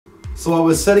So I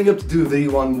was setting up to do a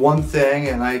video on one thing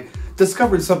and I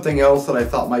discovered something else that I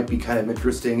thought might be kind of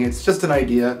interesting. It's just an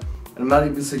idea, and I'm not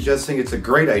even suggesting it's a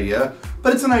great idea,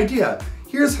 but it's an idea.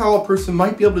 Here's how a person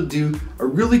might be able to do a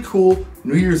really cool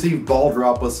New Year's Eve ball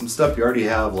drop with some stuff you already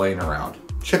have laying around.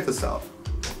 Check this out.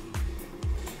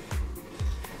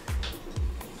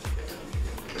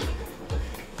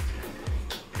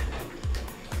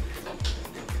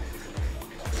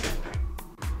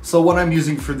 So what I'm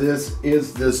using for this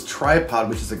is this tripod,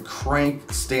 which is a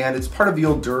crank stand. It's part of the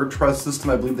old Duratrust system.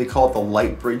 I believe they call it the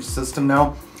Lightbridge system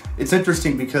now. It's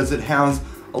interesting because it has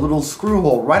a little screw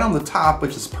hole right on the top,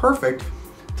 which is perfect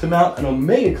to mount an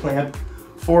Omega clamp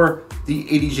for the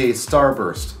 80J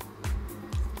Starburst.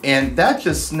 And that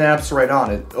just snaps right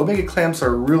on it. Omega clamps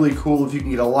are really cool if you can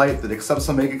get a light that accepts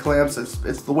Omega clamps.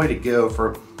 It's the way to go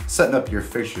for setting up your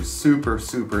fixtures. Super,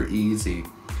 super easy.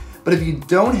 But if you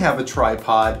don't have a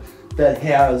tripod that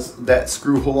has that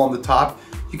screw hole on the top,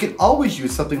 you can always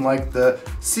use something like the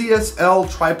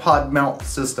CSL tripod mount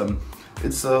system.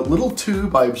 It's a little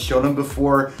tube, I've shown them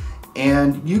before,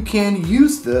 and you can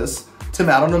use this to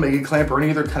mount an Omega clamp or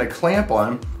any other kind of clamp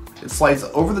on. It slides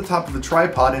over the top of the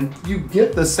tripod and you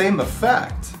get the same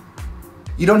effect.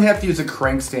 You don't have to use a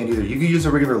crank stand either. You can use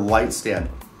a regular light stand.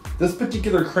 This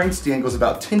particular crank stand goes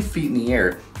about 10 feet in the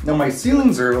air. Now my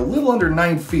ceilings are a little under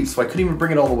 9 feet, so I couldn't even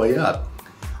bring it all the way up.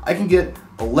 I can get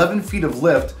 11 feet of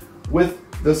lift with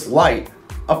this light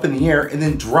up in the air and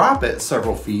then drop it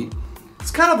several feet.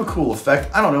 It's kind of a cool effect.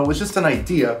 I don't know, it was just an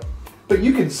idea. But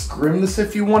you could scrim this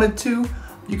if you wanted to.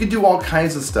 You could do all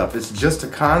kinds of stuff. It's just a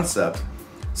concept.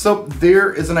 So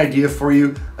there is an idea for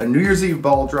you, a New Year's Eve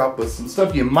ball drop with some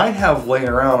stuff you might have laying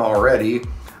around already.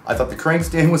 I thought the crank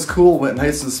stand was cool, went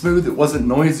nice and smooth, it wasn't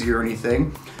noisy or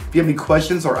anything. If you have any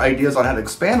questions or ideas on how to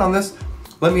expand on this,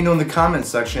 let me know in the comments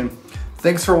section.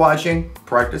 Thanks for watching,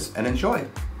 practice, and enjoy.